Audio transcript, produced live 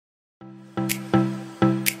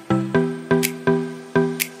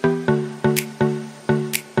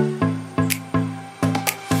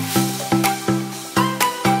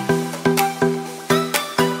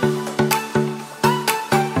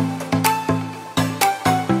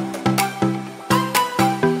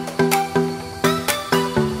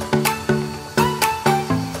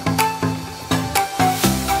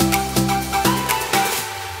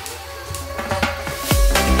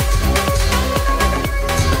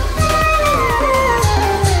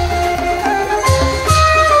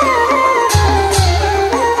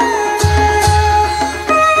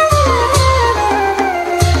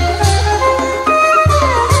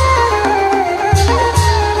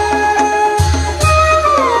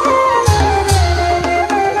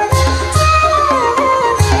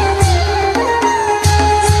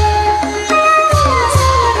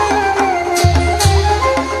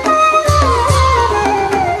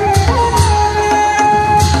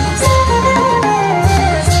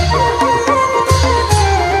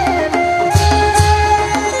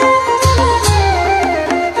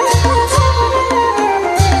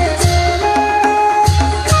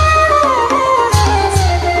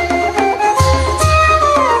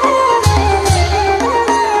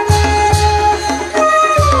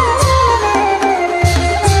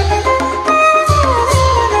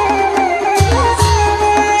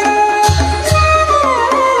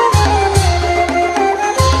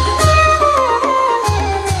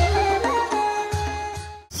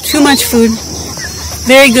much food.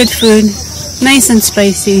 Very good food. Nice and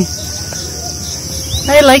spicy.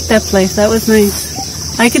 I like that place. That was nice.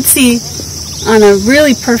 I could see on a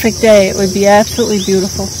really perfect day it would be absolutely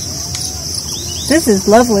beautiful. This is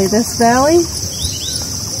lovely. This valley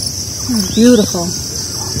is beautiful.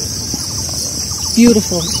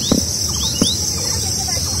 Beautiful.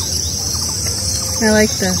 I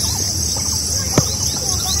like this.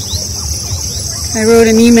 I wrote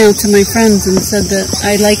an email to my friends and said that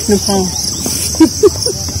I like Nepal.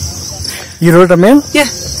 You wrote a mail? Yeah.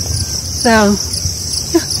 So,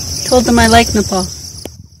 yeah, told them I like Nepal.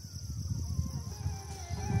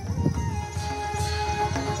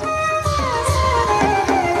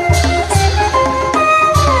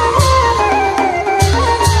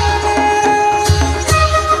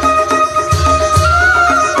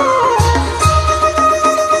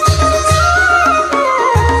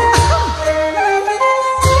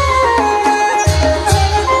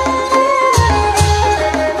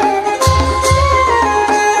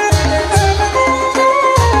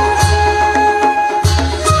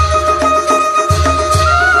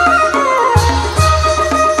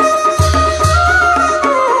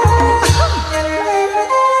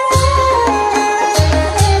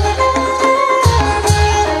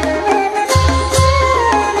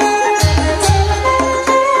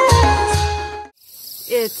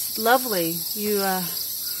 It's lovely.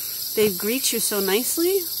 They greet you so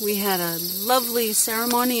nicely. We had a lovely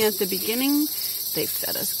ceremony at the beginning. They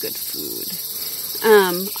fed us good food.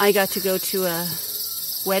 I got to go to a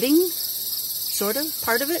wedding, sort of,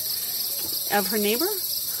 part of it, of her neighbor.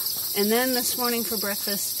 And then this morning for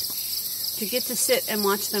breakfast, to get to sit and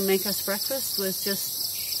watch them make us breakfast was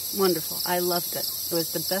just wonderful. I loved it. It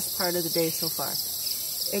was the best part of the day so far.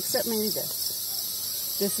 Except maybe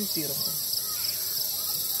this. This is beautiful.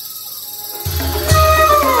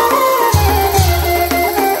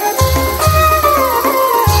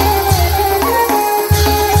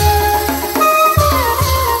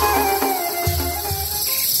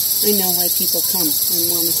 I know why people come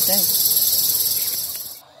and want to stay.